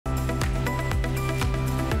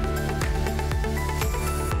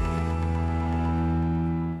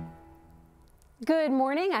Good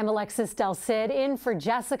morning. I'm Alexis Del Cid in for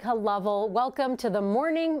Jessica Lovell. Welcome to the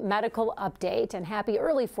Morning Medical Update and happy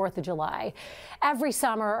early 4th of July. Every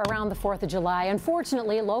summer around the 4th of July,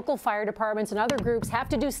 unfortunately, local fire departments and other groups have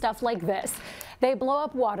to do stuff like this. They blow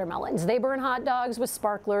up watermelons, they burn hot dogs with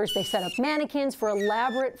sparklers, they set up mannequins for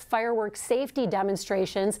elaborate fireworks safety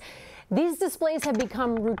demonstrations. These displays have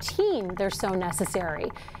become routine. They're so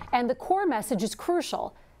necessary. And the core message is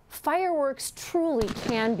crucial. Fireworks truly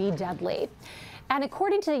can be deadly. And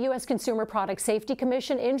according to the U.S. Consumer Product Safety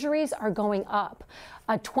Commission, injuries are going up,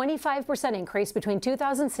 a 25% increase between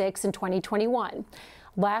 2006 and 2021.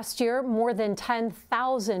 Last year, more than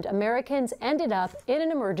 10,000 Americans ended up in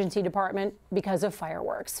an emergency department because of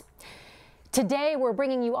fireworks. Today, we're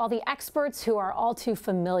bringing you all the experts who are all too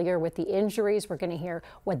familiar with the injuries. We're going to hear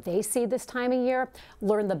what they see this time of year,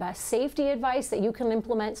 learn the best safety advice that you can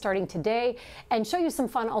implement starting today, and show you some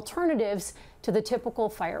fun alternatives to the typical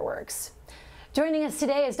fireworks. Joining us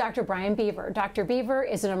today is Dr. Brian Beaver. Dr. Beaver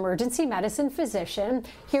is an emergency medicine physician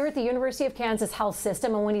here at the University of Kansas Health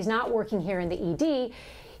System, and when he's not working here in the ED,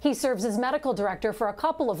 he serves as medical director for a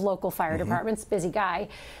couple of local fire departments, busy guy,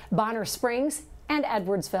 Bonner Springs and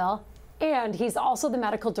Edwardsville, and he's also the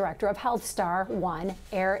medical director of Health Star One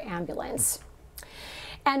Air Ambulance.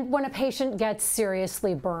 And when a patient gets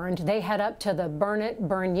seriously burned, they head up to the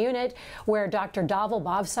Burn Unit where Dr. Dhaval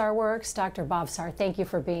Bhavsar works. Dr. Bhavsar, thank you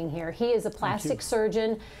for being here. He is a plastic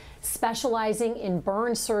surgeon specializing in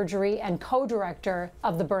burn surgery and co-director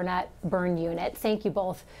of the Burnett Burn Unit. Thank you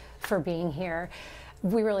both for being here.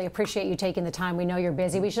 We really appreciate you taking the time. We know you're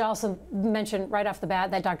busy. We should also mention right off the bat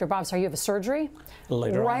that Dr. Bhavsar, you have a surgery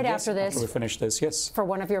later right on, after this. After we finish this, yes. For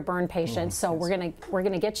one of your burn patients. So we're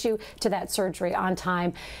gonna get you to that surgery on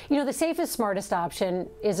time. You know, the safest, smartest option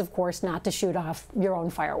is, of course, not to shoot off your own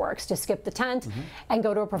fireworks, to skip the tent and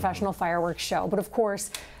go to a professional fireworks show. But of course,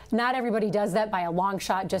 not everybody does that by a long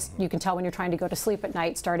shot. Just you can tell when you're trying to go to sleep at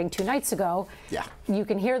night starting 2 nights ago. Yeah. You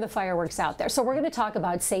can hear the fireworks out there. So we're going to talk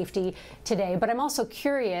about safety today, but I'm also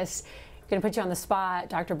curious, going to put you on the spot,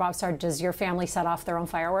 Dr. Bhavsar, does your family set off their own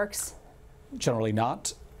fireworks? Generally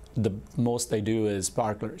not. The most they do is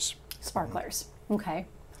sparklers. Sparklers. Okay.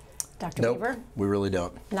 Dr. Nope, Beaver? we really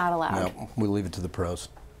don't. Not allowed? No, we leave it to the pros.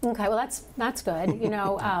 Okay, well that's good. You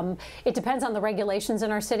know, it depends on the regulations in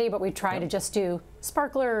our city, but we try to just do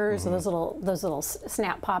sparklers or those little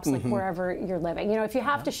snap pops like wherever you're living. You know, if you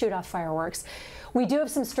have to shoot off fireworks, we do have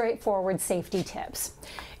some straightforward safety tips.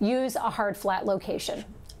 Use a hard, flat location.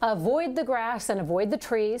 Avoid the grass and avoid the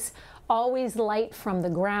trees. Always light from the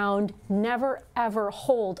ground. Never, ever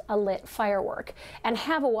hold a lit firework. And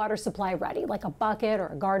have a water supply ready, like a bucket or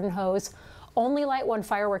a garden hose. Only light one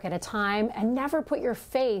firework at a time and never put your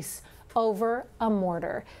face over a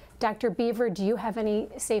mortar. Dr. Beaver, do you have any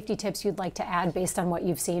safety tips you'd like to add based on what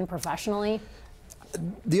you've seen professionally?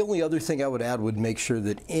 The only other thing I would add would make sure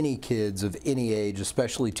that any kids of any age,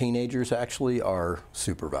 especially teenagers, actually are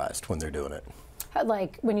supervised when they're doing it.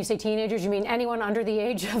 Like when you say teenagers, you mean anyone under the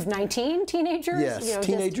age of 19? Teenagers? Yes, you know,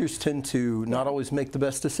 teenagers tend to not always make the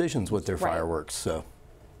best decisions with their fireworks. So.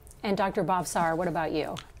 And Dr. Bhavsar, what about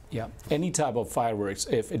you? Yeah, any type of fireworks,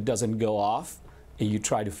 if it doesn't go off, you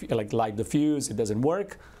try to light the fuse, it doesn't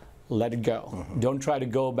work, let it go. Don't try to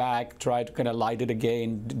go back, try to kind of light it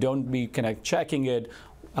again. Don't be kind of checking it,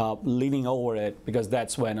 leaning over it, because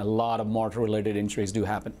that's when a lot of mortar-related injuries do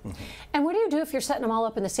happen. And what do you do if you're setting them all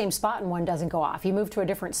up in the same spot and one doesn't go off? You move to a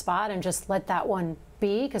different spot and just let that one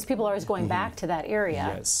be? Because people are always going back to that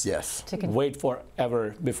area. Yes. Yes. Wait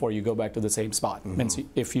forever before you go back to the same spot. Means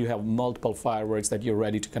if you have multiple fireworks that you're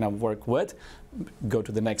ready to kind of work with, go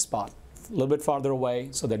to the next spot. A little bit farther away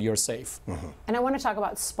so that you're safe. And I want to talk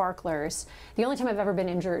about sparklers. The only time I've ever been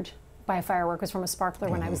injured by a firework was from a sparkler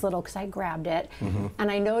when I was little because I grabbed it. And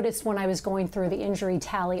I noticed when I was going through the injury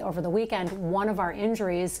tally over the weekend, one of our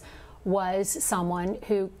injuries was someone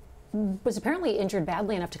who was apparently injured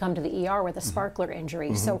badly enough to come to the ER with a sparkler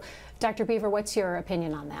injury. So, Dr. Beaver, what's your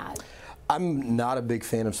opinion on that? I'm not a big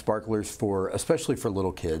fan of sparklers especially for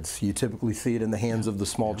little kids. You typically see it in the hands of the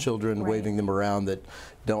small children waving them around that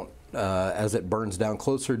don't, as it burns down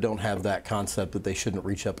closer, don't have that concept that they shouldn't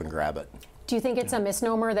reach up and grab it. Do you think it's a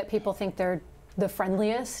misnomer that people think they're the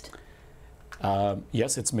friendliest?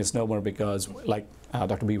 Yes, it's misnomer because, like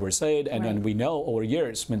Dr. Beaver said, and we know over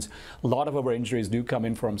years, means a lot of our injuries do come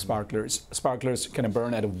in from sparklers. Sparklers can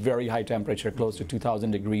burn at a very high temperature, close to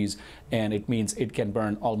 2,000 degrees, and it means it can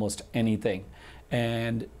burn almost anything.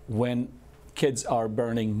 And when kids are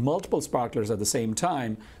burning multiple sparklers at the same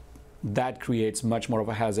time, that creates much more of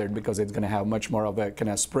a hazard because it's going to have much more of a kind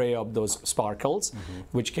of spray of those sparkles,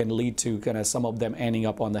 which can lead to kind of some of them ending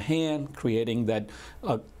up on the hand, creating that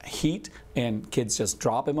heat, and kids just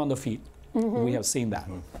drop them on the feet. We have seen that.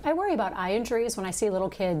 I worry about eye injuries when I see little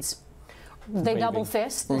kids. They double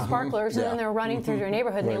fist the sparklers, and then they're running through your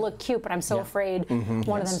neighborhood, and they look cute, but I'm so afraid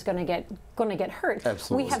one of them's going to get hurt.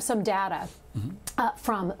 Absolutely. We have some data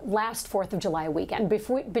from last 4th of July weekend.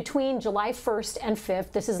 Between July 1st and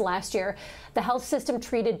 5th, this is last year, the health system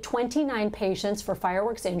treated 29 patients for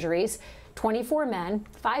fireworks injuries, 24 men,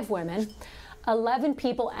 5 women. 11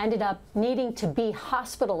 people ended up needing to be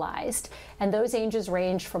hospitalized, and those ages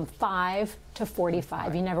range from 5 to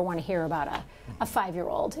 45. You never want to hear about a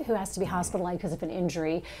 5-year-old who has to be hospitalized because of an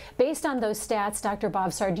injury. Based on those stats, Dr.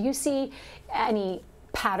 Bhavsar, do you see any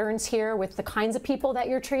patterns here with the kinds of people that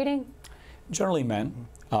you're treating? Generally men,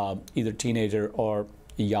 either teenager or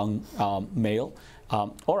young male,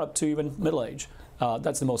 or up to even middle age.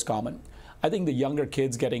 That's the most common. I think the younger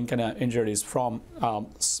kids getting kind of injured is from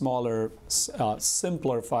smaller,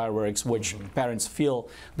 simpler fireworks, which parents feel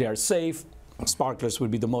they are safe. Sparklers would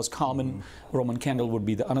be the most common. Roman candle would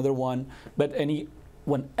be the another one. But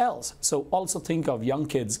anyone else, so also think of young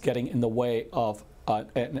kids getting in the way of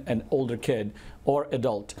an older kid or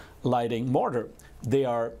adult lighting mortar. They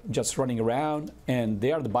are just running around, and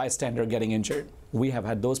they are the bystander getting injured. We have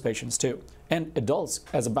had those patients too. And adults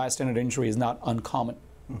as a bystander injury is not uncommon.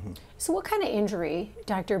 So what kind of injury,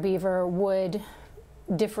 Dr. Beaver, would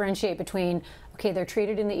differentiate between, okay, they're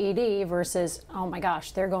treated in the ED versus, oh my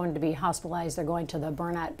gosh, they're going to be hospitalized, they're going to the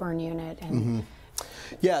burn unit? And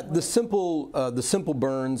yeah, the simple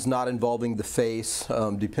burns not involving the face,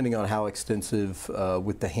 depending on how extensive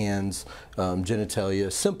with the hands,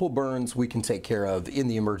 genitalia. Simple burns we can take care of in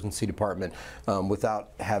the emergency department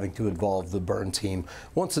without having to involve the burn team.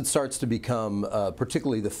 Once it starts to become,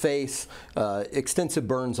 particularly the face, extensive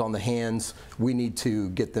burns on the hands, we need to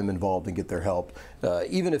get them involved and get their help.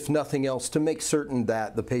 Even if nothing else, to make certain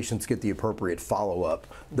that the patients get the appropriate follow-up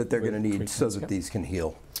that they're going to need so that these can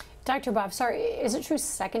heal. Dr. Bhavsar, is it true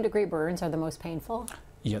second-degree burns are the most painful?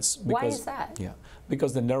 Yes. Why is that? Yeah,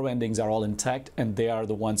 because the nerve endings are all intact, and they are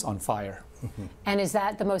the ones on fire. And is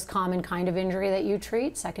that the most common kind of injury that you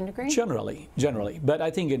treat, second degree? Generally. But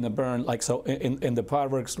I think in the burn, like so in the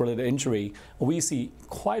fireworks-related injury, we see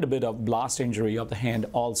quite a bit of blast injury of the hand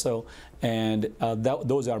also, and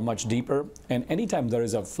those are much deeper. And anytime there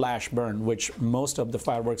is a flash burn, which most of the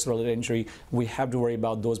fireworks-related injury, we have to worry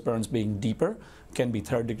about those burns being deeper, can be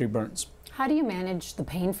third-degree burns. How do you manage the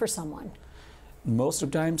pain for someone? Most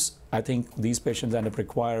of the times, I think these patients end up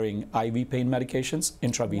requiring IV pain medications,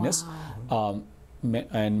 intravenous. Wow.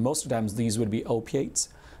 And most of the times, these would be opiates.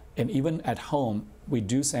 And even at home, we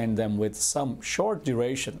do send them with some short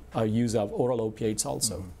duration use of oral opiates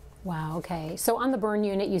also. Wow, okay. So on the burn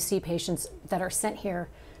unit, you see patients that are sent here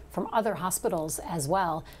from other hospitals as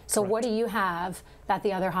well. So Correct. What do you have that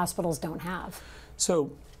the other hospitals don't have?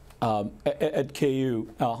 So at KU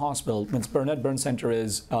Hospital, Burnett Burn Center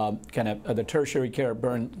is kind of the tertiary care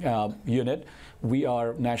burn unit. We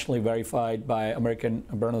are nationally verified by American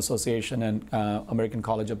Burn Association and American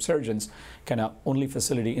College of Surgeons, kind of only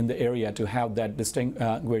facility in the area to have that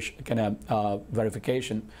distinguished kind of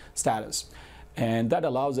verification status. And that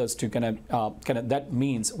allows us to that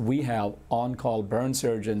means we have on-call burn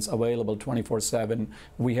surgeons available 24/7.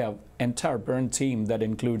 We have entire burn team that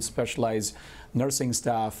includes specialized nursing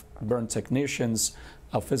staff, burn technicians,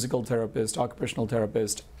 a physical therapist, occupational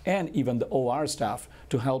therapist, and even the OR staff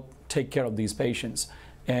to help take care of these patients.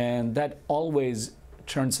 And that always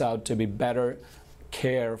turns out to be better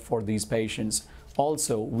care for these patients.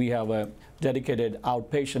 Also, we have a dedicated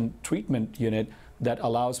outpatient treatment unit that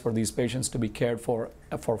allows for these patients to be cared for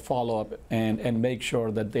follow-up and make sure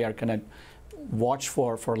that they are watch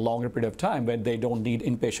for a longer period of time when they don't need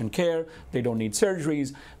inpatient care, they don't need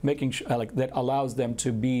surgeries, making sure that allows them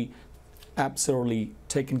to be absolutely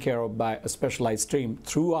taken care of by a specialized team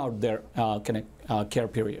throughout their care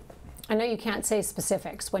period. I know you can't say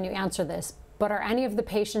specifics when you answer this, but are any of the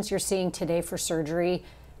patients you're seeing today for surgery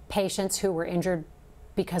patients who were injured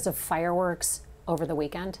because of fireworks over the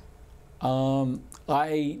weekend?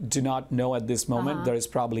 I do not know at this moment. There is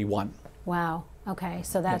probably one. Wow. Okay.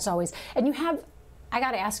 So that's always. And you have, I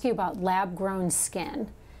got to ask you about lab-grown skin.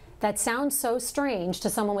 That sounds so strange to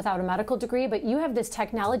someone without a medical degree, but you have this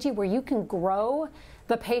technology where you can grow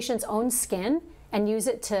the patient's own skin and use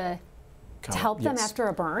it to help them after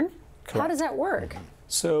a burn? Correct. How does that work?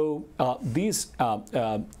 So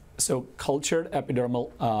so cultured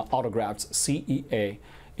epidermal autografts, CEA,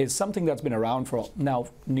 is something that's been around for now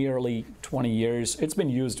nearly 20 years. It's been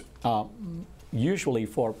used usually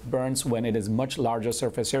for burns when it is much larger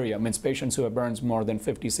surface area, means patients who have burns more than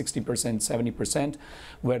 50, 60%, 70%,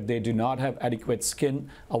 where they do not have adequate skin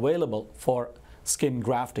available for skin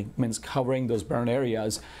grafting, means covering those burn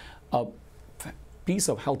areas. A piece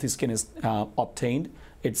of healthy skin is obtained.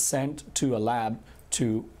 It's sent to a lab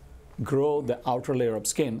to grow the outer layer of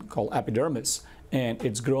skin called epidermis, and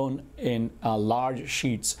it's grown in large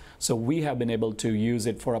sheets. So we have been able to use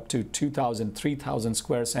it for up to 2,000, 3,000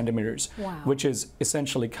 square centimeters, wow, which is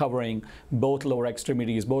essentially covering both lower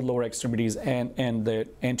extremities and the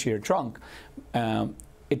anterior trunk.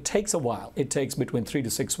 It takes a while. It takes between 3 to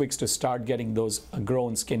 6 weeks to start getting those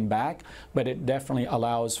grown skin back, but it definitely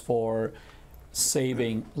allows for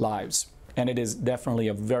saving lives. And it is definitely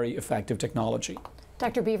a very effective technology.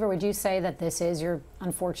 Dr. Beaver, would you say that this is your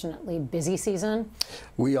unfortunately busy season?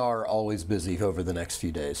 We are always busy over the next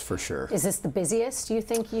few days, for sure. Is this the busiest you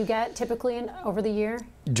think you get typically over the year?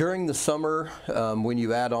 During the summer, when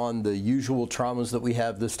you add on the usual traumas that we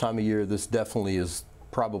have this time of year, this definitely is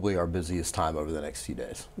probably our busiest time over the next few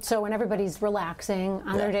days. So when everybody's relaxing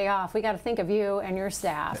on their day off, we got to think of you and your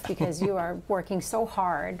staff because you are working so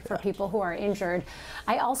hard for people who are injured.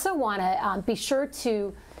 I also want to be sure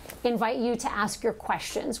to invite you to ask your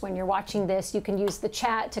questions when you're watching this. You can use the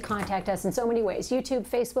chat to contact us in so many ways. YouTube,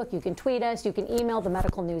 Facebook, you can tweet us, you can email the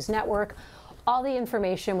Medical News Network. All the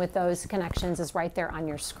information with those connections is right there on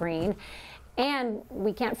your screen. And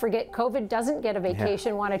we can't forget, COVID doesn't get a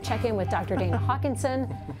vacation. Want to check in with Dr. Dana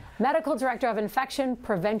Hawkinson, Medical Director of Infection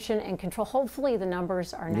Prevention and Control. Hopefully the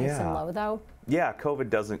numbers are nice and low, though. Yeah, COVID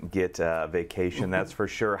doesn't get a vacation, that's for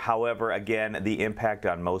sure. However, again, the impact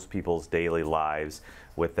on most people's daily lives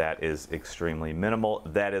with that is extremely minimal.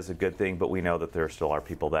 That is a good thing, but we know that there still are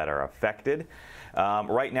people that are affected.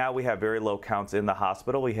 Right now, we have very low counts in the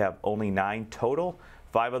hospital. We have only 9 total.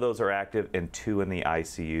 5 of those are active and 2 in the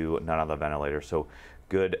ICU, none on the ventilator. So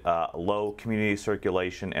good low community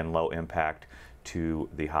circulation and low impact to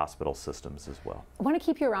the hospital systems as well. I want to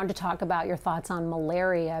keep you around to talk about your thoughts on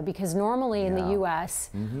malaria, because normally in the U.S.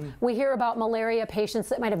 We hear about malaria patients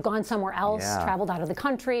that might have gone somewhere else, traveled out of the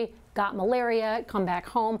country, got malaria, come back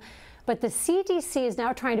home. But the CDC is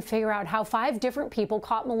now trying to figure out how 5 different people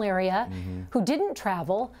caught malaria who didn't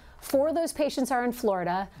travel. 4 of those patients are in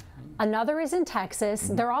Florida. Another is in Texas.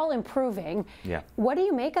 They're all improving. What do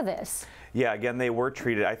you make of this? Yeah, again, they were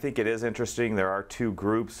treated. I think it is interesting. There are 2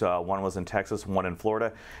 groups. One was in Texas, one in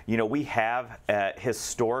Florida. You know, we have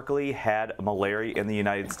historically had malaria in the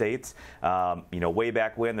United States. You know, way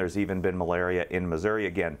back when, there's even been malaria in Missouri.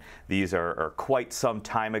 Again, these are quite some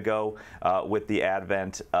time ago with the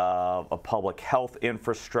advent of a public health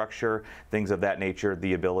infrastructure, things of that nature,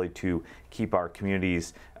 the ability to keep our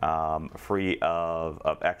communities free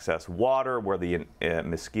of excess water where the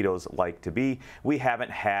mosquitoes like to be. We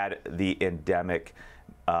haven't had the endemic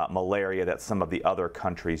malaria that some of the other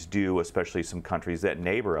countries do, especially some countries that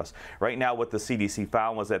neighbor us. Right now, what the CDC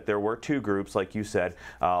found was that there were 2 groups, like you said,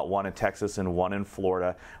 one in Texas and one in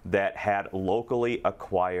Florida, that had locally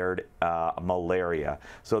acquired malaria.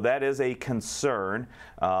 So that is a concern.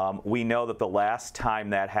 We know that the last time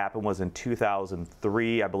that happened was in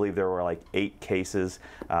 2003. I believe there were like 8 cases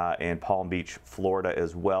in Palm Beach, Florida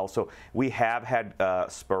as well. So we have had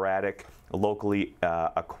sporadic locally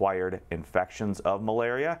acquired infections of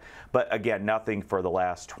malaria, but again, nothing for the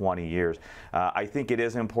last 20 years. I think it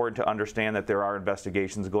is important to understand that there are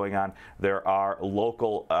investigations going on. There are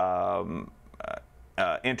local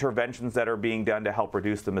interventions that are being done to help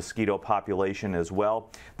reduce the mosquito population as well.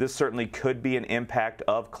 This certainly could be an impact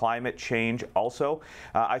of climate change also.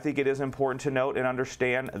 I think it is important to note and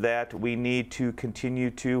understand that we need to continue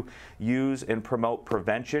to use and promote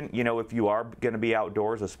prevention. You know, if you are going to be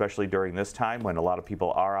outdoors, especially during this time when a lot of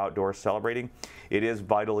people are outdoors celebrating, it is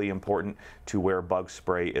vitally important to wear bug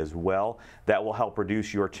spray as well. That will help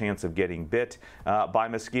reduce your chance of getting bit by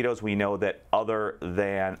mosquitoes. We know that other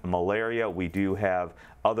than malaria, we do have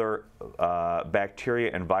other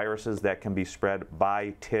bacteria and viruses that can be spread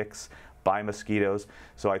by ticks, by mosquitoes.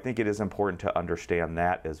 So I think it is important to understand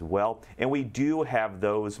that as well. And we do have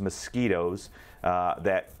those mosquitoes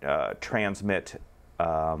that transmit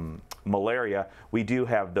malaria. We do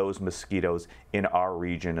have those mosquitoes in our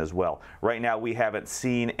region as well. Right now, we haven't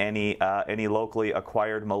seen any locally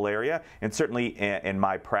acquired malaria, and certainly in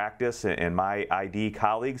my practice and my ID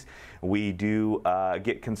colleagues, we do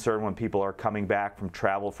get concerned when people are coming back from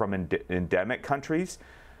travel from endemic countries.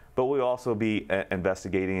 But we'll also be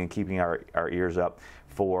investigating and keeping our ears up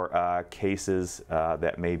for cases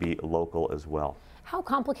that may be local as well. How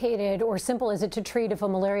complicated or simple is it to treat if a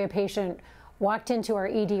malaria patient walked into our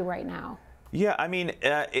ED right now? Yeah, I mean,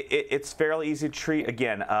 it's fairly easy to treat.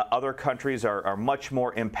 Again, other countries are much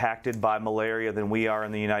more impacted by malaria than we are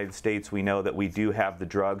in the United States. We know that we do have the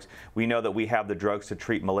drugs. We know that we have the drugs to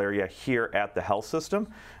treat malaria here at the health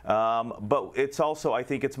system. But it's also, I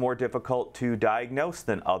think it's more difficult to diagnose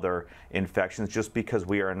than other infections just because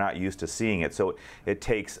we are not used to seeing it. So it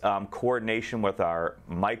takes coordination with our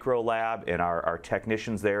micro lab and our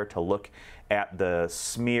technicians there to look at the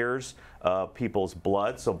smears of people's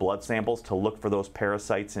blood, so blood samples, to look for those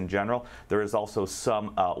parasites in general. There is also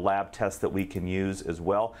some lab tests that we can use as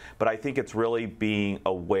well. But I think it's really being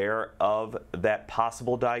aware of that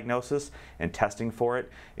possible diagnosis and testing for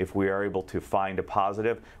it. If we are able to find a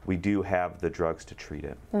positive, we do have the drugs to treat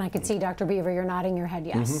it. And I can see, Dr. Beaver, you're nodding your head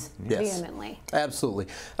yes, Yes. vehemently. Absolutely.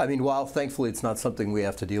 I mean, while thankfully it's not something we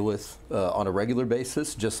have to deal with on a regular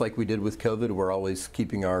basis, just like we did with COVID, we're always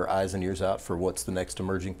keeping our eyes and ears out for what's the next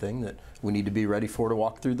emerging thing that we need to be ready for to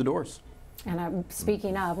walk through the doors. And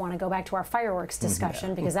speaking of, I want to go back to our fireworks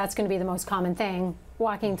discussion because that's going to be the most common thing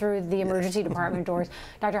walking through the emergency department doors.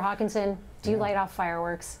 Dr. Hawkinson, do you light off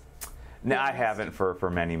fireworks? No, I haven't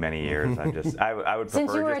for many, many years. I would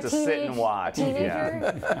Since you were prefer just to sit and watch.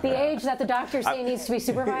 Teenager, the age that the doctors say needs to be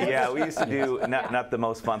supervised? Yeah, we used to do not the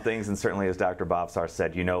most fun things, and certainly as Dr. Bobsar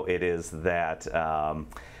said, you know, it is that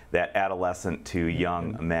that adolescent to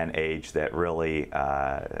young men age that really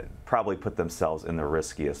probably put themselves in the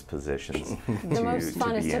riskiest positions. The most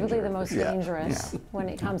fun is typically injured. the most dangerous when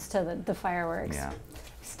it comes to the fireworks. Yeah.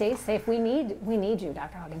 Stay safe. We need you,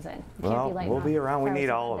 Dr. Hawkinson. Well, we'll be around. We need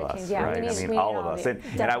all of us, yeah, right? we need, I mean, all of us.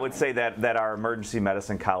 And I would say that our emergency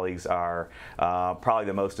medicine colleagues are probably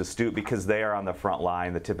the most astute because they are on the front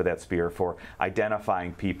line, the tip of that spear for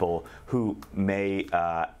identifying people who may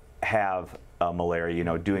have malaria, you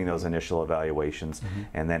know, doing those initial evaluations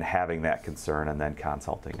and then having that concern and then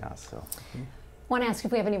consulting us. So, want to ask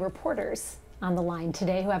if we have any reporters on the line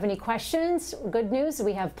today who have any questions. Good news,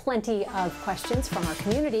 we have plenty of questions from our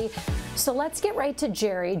community. So let's get right to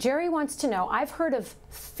Jerry. Jerry wants to know, I've heard of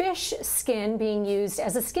fish skin being used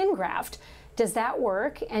as a skin graft. Does that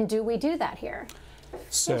work, and do we do that here?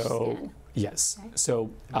 So, yes. Okay.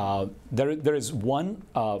 So there is one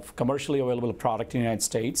commercially available product in the United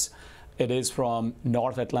States. It is from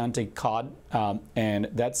North Atlantic cod, and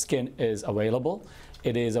that skin is available.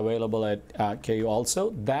 It is available at KU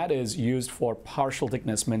also. That is used for partial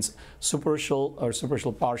thickness, means superficial or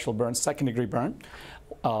superficial partial burn, second-degree burn.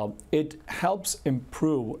 It helps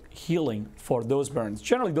improve healing for those burns.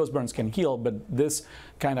 Generally, those burns can heal, but this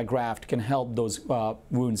kind of graft can help those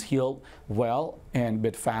wounds heal well and a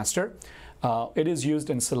bit faster. It is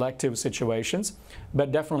used in selective situations,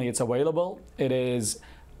 but definitely it's available. It is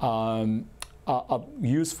a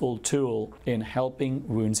useful tool in helping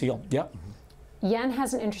wounds heal. Yeah. Yen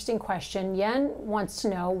has an interesting question. Yen wants to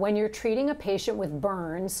know, when you're treating a patient with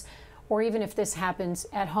burns, or even if this happens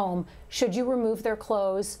at home, should you remove their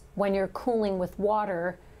clothes when you're cooling with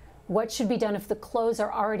water? What should be done if the clothes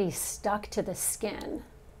are already stuck to the skin?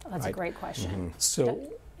 That's a great question. So,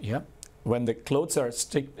 yeah, when the clothes are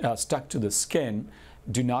stuck to the skin,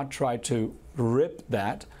 do not try to rip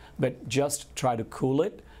that, but just try to cool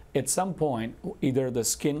it. At some point, either the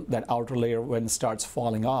skin, that outer layer, when it starts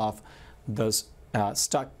falling off, those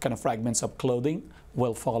stuck kind of fragments of clothing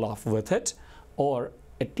will fall off with it, or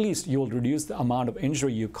at least you'll reduce the amount of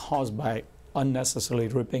injury you cause by unnecessarily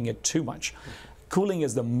ripping it too much. Cooling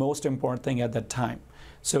is the most important thing at that time.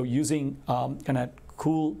 So using kind of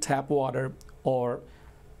cool tap water or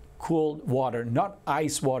cold water, not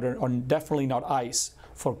ice water, or definitely not ice,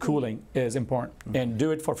 for cooling is important, and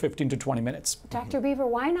do it for 15 to 20 minutes. Dr. Beaver,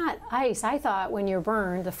 why not ice? I thought when you're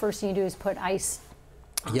burned, the first thing you do is put ice.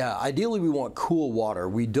 Yeah, ideally we want cool water.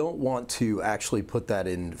 We don't want to actually put that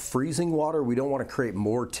in freezing water. We don't want to create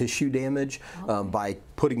more tissue damage by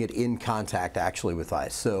putting it in contact actually with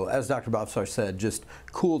ice. So as Dr. Bobsar said, just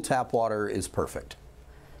cool tap water is perfect.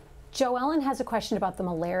 Joellen has a question about the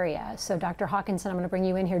malaria. So Dr. Hawkinson, I'm going to bring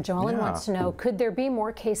you in here. Joellen wants to know, could there be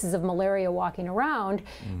more cases of malaria walking around,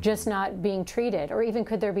 just not being treated? Or even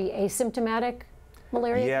could there be asymptomatic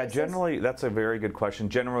malaria cases? Generally, that's a very good question.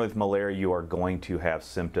 Generally with malaria, you are going to have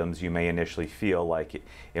symptoms. You may initially feel like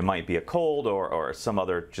it might be a cold or some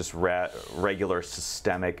other just regular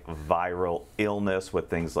systemic viral illness with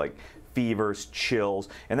things like fevers, chills,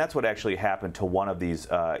 and that's what actually happened to one of these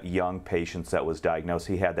young patients that was diagnosed.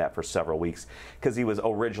 He had that for several weeks because he was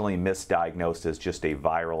originally misdiagnosed as just a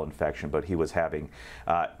viral infection, but he was having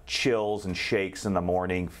chills and shakes in the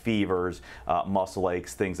morning, fevers, muscle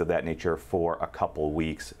aches, things of that nature for a couple of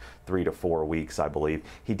weeks, 3 to 4 weeks, I believe.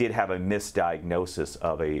 He did have a misdiagnosis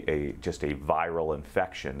of just a viral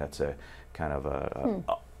infection. That's a kind of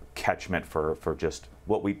a catchment for just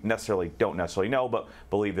what we don't necessarily know, but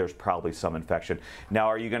believe there's probably some infection. Now,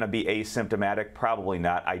 are you going to be asymptomatic? Probably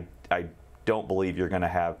not. I don't believe you're going to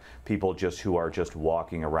have people who are just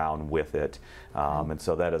walking around with it. And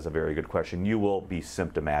so that is a very good question. You will be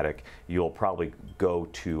symptomatic. You'll probably go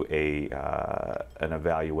to an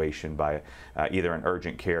evaluation by either an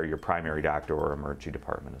urgent care, your primary doctor, or emergency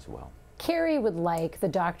department as well. Carrie would like the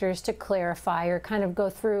doctors to clarify or kind of go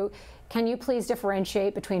through, can you please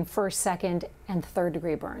differentiate between first, second, and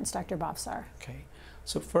third-degree burns, Dr. Bhavsar? Okay,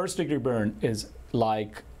 so first-degree burn is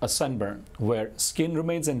like a sunburn where skin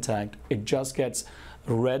remains intact, it just gets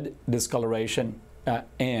red discoloration,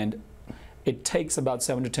 and it takes about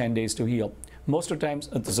 7 to 10 days to heal. Most of the times,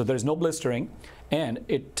 so there's no blistering, and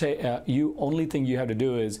only thing you have to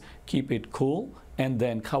do is keep it cool and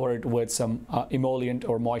then cover it with some emollient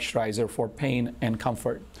or moisturizer for pain and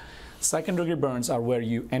comfort. Second-degree burns are where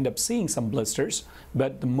you end up seeing some blisters,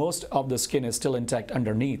 but most of the skin is still intact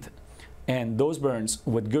underneath. And those burns,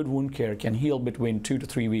 with good wound care, can heal between 2 to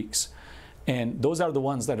 3 weeks. And those are the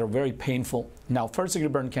ones that are very painful. Now, first-degree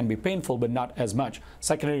burn can be painful, but not as much.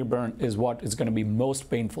 Second-degree burn is what is going to be most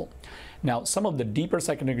painful. Now, some of the deeper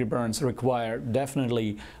second-degree burns require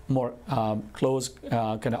definitely more close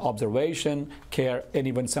kind of observation, care, and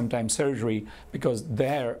even sometimes surgery, because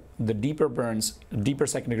there, the deeper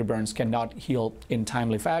second-degree burns cannot heal in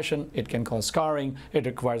timely fashion. It can cause scarring. It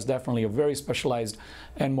requires definitely a very specialized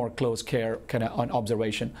and more close care kind of on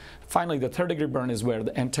observation. Finally, the third-degree burn is where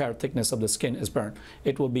the entire thickness of the skin is burned.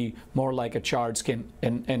 It will be more like a charred skin.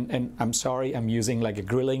 And I'm sorry, I'm using like a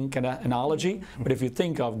grilling kind of analogy, but if you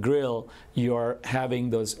think of grill, you're having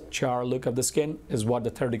those char look of the skin is what the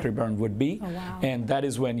third-degree burn would be. Oh, wow. And that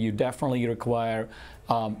is when you definitely require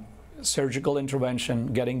surgical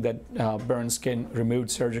intervention, getting that burned skin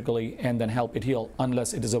removed surgically, and then help it heal,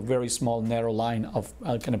 unless it is a very small, narrow line of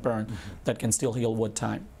kind of burn that can still heal with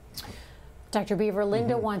time. Dr. Beaver,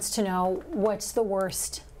 Linda wants to know, what's the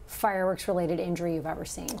worst fireworks-related injury you've ever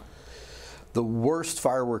seen? The worst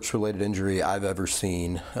fireworks-related injury I've ever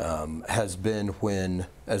seen has been when,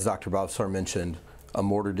 as Dr. Bhavsar mentioned, a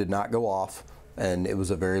mortar did not go off, and it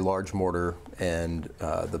was a very large mortar, and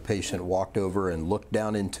the patient walked over and looked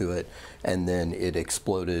down into it, and then it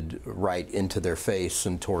exploded right into their face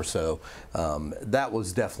and torso. That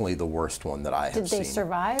was definitely the worst one that I have seen. Did they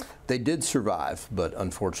survive? They did survive, but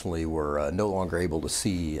unfortunately were no longer able to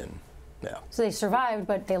see. And yeah. So they survived,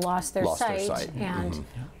 but they lost their sight. And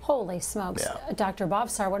holy smokes. Yeah. Dr.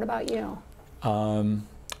 Bhavsar, what about you?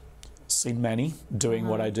 Seen many doing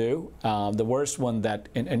what I do. The worst one that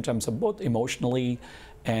in terms of both emotionally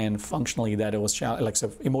and functionally that it was like,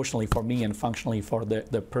 so emotionally for me and functionally for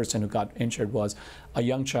the person who got injured was a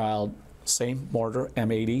young child, same mortar,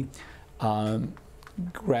 M80,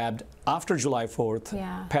 grabbed after July 4th.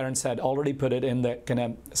 Yeah. Parents had already put it in the kind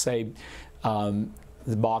of say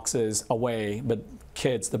the boxes away, but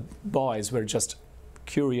kids, the boys, were just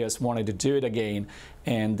curious, wanted to do it again,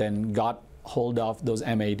 and then got hold of those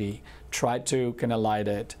M80, tried to kind of light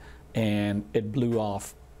it, and it blew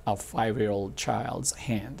off a 5-year-old child's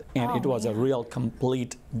hand. And it was a real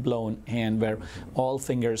complete blown hand where all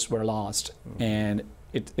fingers were lost, and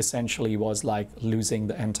it essentially was like losing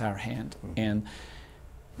the entire hand. And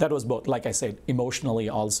that was both, like I said, emotionally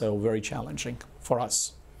also very challenging for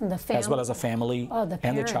us. The as well as a family and the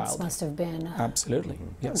child. The parents must have been absolutely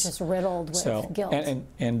yes. just riddled with guilt.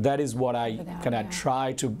 And that is what I kind of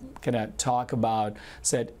try to kind of talk about.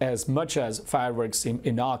 Said as much as fireworks seem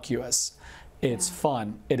innocuous, it's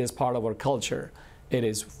fun. It is part of our culture. It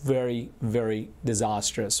is very, very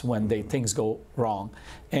disastrous when things go wrong,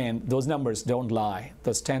 and those numbers don't lie.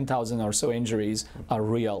 Those 10,000 or so injuries are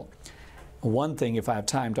real. One thing, if I have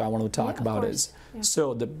time, I want to talk about is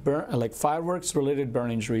so the like fireworks-related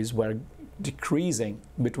burn injuries were decreasing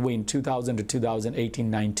between 2000 to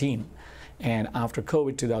 2018-19, and after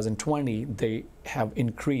COVID 2020, they have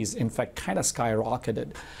increased. In fact, kind of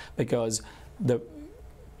skyrocketed because the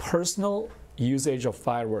personal usage of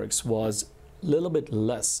fireworks was a little bit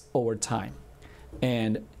less over time,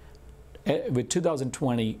 and with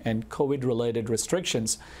 2020 and COVID-related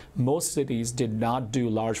restrictions, most cities did not do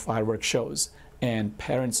large fireworks shows, and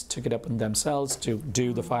parents took it upon themselves to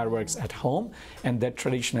do the fireworks at home, and that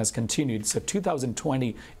tradition has continued. So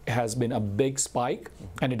 2020 has been a big spike,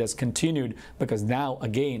 and it has continued because now,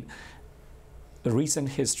 again, the recent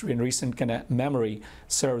history and recent kind of memory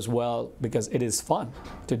serves well because it is fun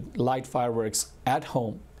to light fireworks at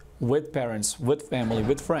home with parents, with family,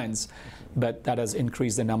 with friends. But that has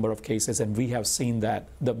increased the number of cases, and we have seen that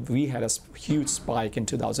we had a huge spike in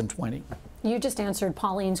 2020. You just answered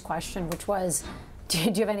Pauline's question, which was, Do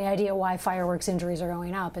you have any idea why fireworks injuries are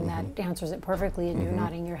going up? And that answers it perfectly, and you're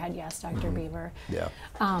nodding your head yes, Dr. Beaver. Yeah.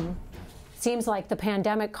 Seems like the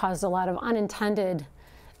pandemic caused a lot of unintended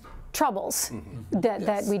troubles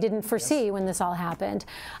that we didn't foresee when this all happened.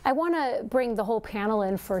 I want to bring the whole panel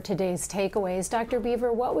in for today's takeaways. Dr.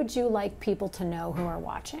 Beaver, what would you like people to know who are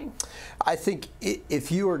watching? I think if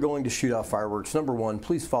you are going to shoot off fireworks, number one,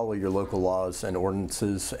 please follow your local laws and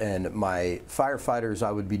ordinances. And my firefighters,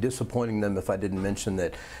 I would be disappointing them if I didn't mention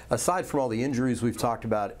that aside from all the injuries we've talked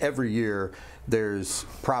about, every year there's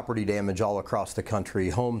property damage all across the country,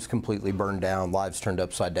 homes completely burned down, lives turned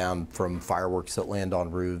upside down from fireworks that land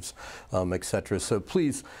on roofs, etc. So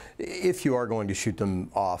please, if you are going to shoot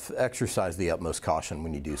them off, exercise the utmost caution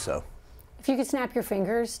when you do so. If you could snap your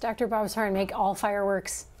fingers, Dr. Bobsar, and make all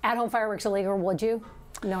fireworks, at-home fireworks illegal, would you?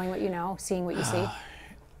 Knowing what you know, seeing what you see?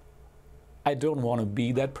 I don't want to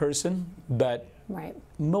be that person, but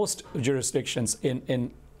most jurisdictions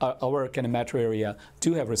in our kind of metro area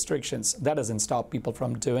do have restrictions. That doesn't stop people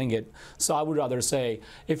from doing it. So I would rather say,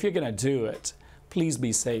 if you're going to do it, please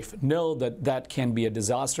be safe. Know that that can be a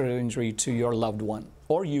disaster injury to your loved one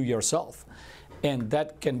or you yourself. And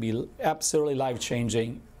that can be absolutely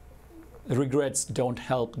life-changing. Regrets don't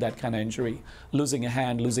help that kind of injury. Losing a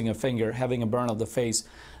hand, losing a finger, having a burn of the face,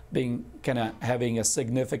 being kind of having a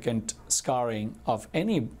significant scarring of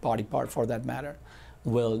any body part for that matter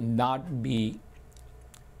will not be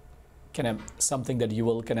kind of something that you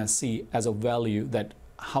will kind of see as a value that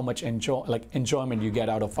how much enjoyment you get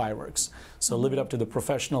out of fireworks. So leave it up to the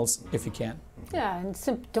professionals if you can. Yeah,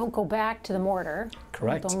 and don't go back to the mortar.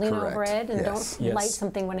 Correct. Don't lean over it, and don't light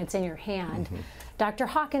something when it's in your hand. Dr.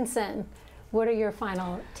 Hawkinson, what are your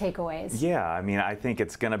final takeaways? Yeah, I mean, I think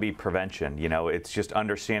it's going to be prevention. You know, it's just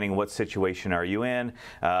understanding what situation are you in.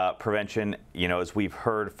 Prevention, you know, as we've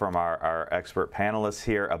heard from our expert panelists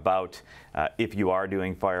here about if you are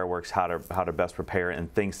doing fireworks, how to best prepare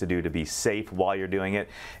and things to do to be safe while you're doing it.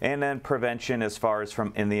 And then prevention as far as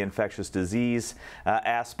from in the infectious disease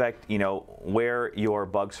aspect, you know, wear your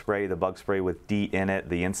bug spray, the bug spray with DEET in it,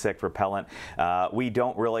 the insect repellent. We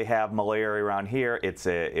don't really have malaria around here.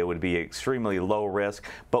 It would be extremely low risk,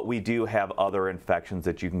 but we do have other infections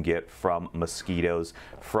that you can get from mosquitoes,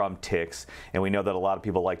 from ticks, and we know that a lot of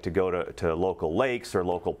people like to go to local lakes or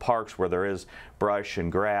local parks where there is brush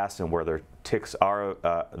and grass and where their ticks are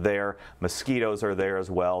there. Mosquitoes are there as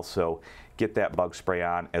well, so get that bug spray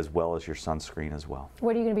on as well as your sunscreen as well.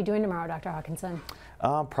 What are you going to be doing tomorrow, Dr. Hawkinson?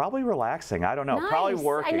 Probably relaxing. I don't know. Nice. Probably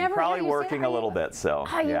working. Probably working a little bit. So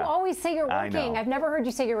you always say you're working. I've never heard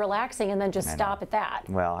you say you're relaxing and then just stop at that.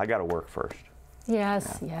 Well, I got to work first.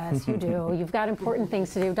 Yes, yes, you do. You've got important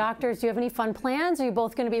things to do. Doctors, do you have any fun plans? Or are you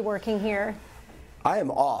both going to be working here? I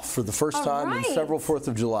am off for the first time in several 4th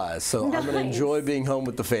of July's, so I'm going to enjoy being home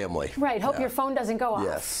with the family. Right. Hope your phone doesn't go off.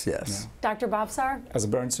 Yes, yes. Yeah. Dr. Bobsar? As a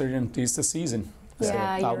burn surgeon, it's the season.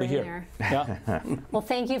 Yeah, so I'll be here. Yeah. Well,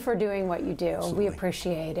 thank you for doing what you do. Absolutely. We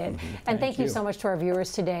appreciate it. And thank you so much to our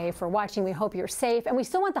viewers today for watching. We hope you're safe. And we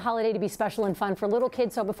still want the holiday to be special and fun for little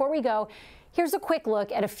kids. So before we go, here's a quick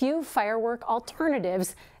look at a few firework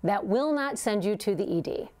alternatives that will not send you to the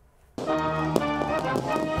ED.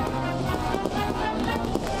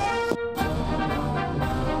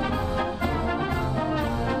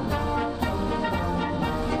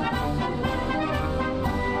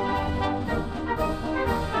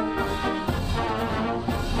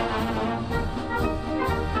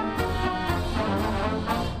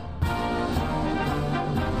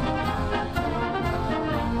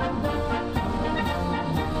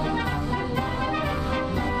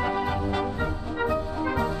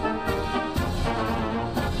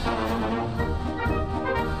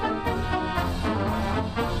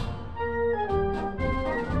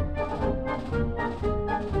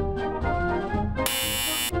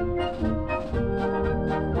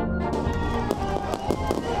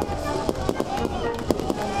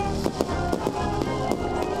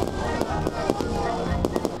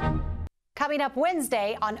 Coming up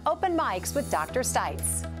Wednesday on Open Mics with Dr.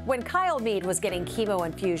 Stites. When Kyle Mead was getting chemo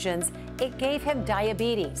infusions, it gave him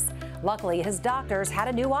diabetes. Luckily, his doctors had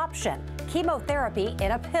a new option, chemotherapy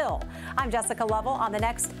in a pill. I'm Jessica Lovell on the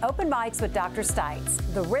next Open Mics with Dr. Stites.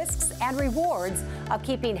 The risks and rewards of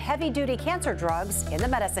keeping heavy-duty cancer drugs in the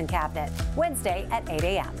medicine cabinet. Wednesday at 8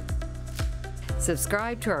 a.m.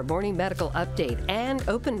 Subscribe to our morning medical update and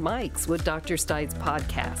Open Mics with Dr. Stites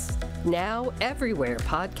podcast. Now everywhere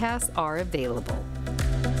podcasts are available.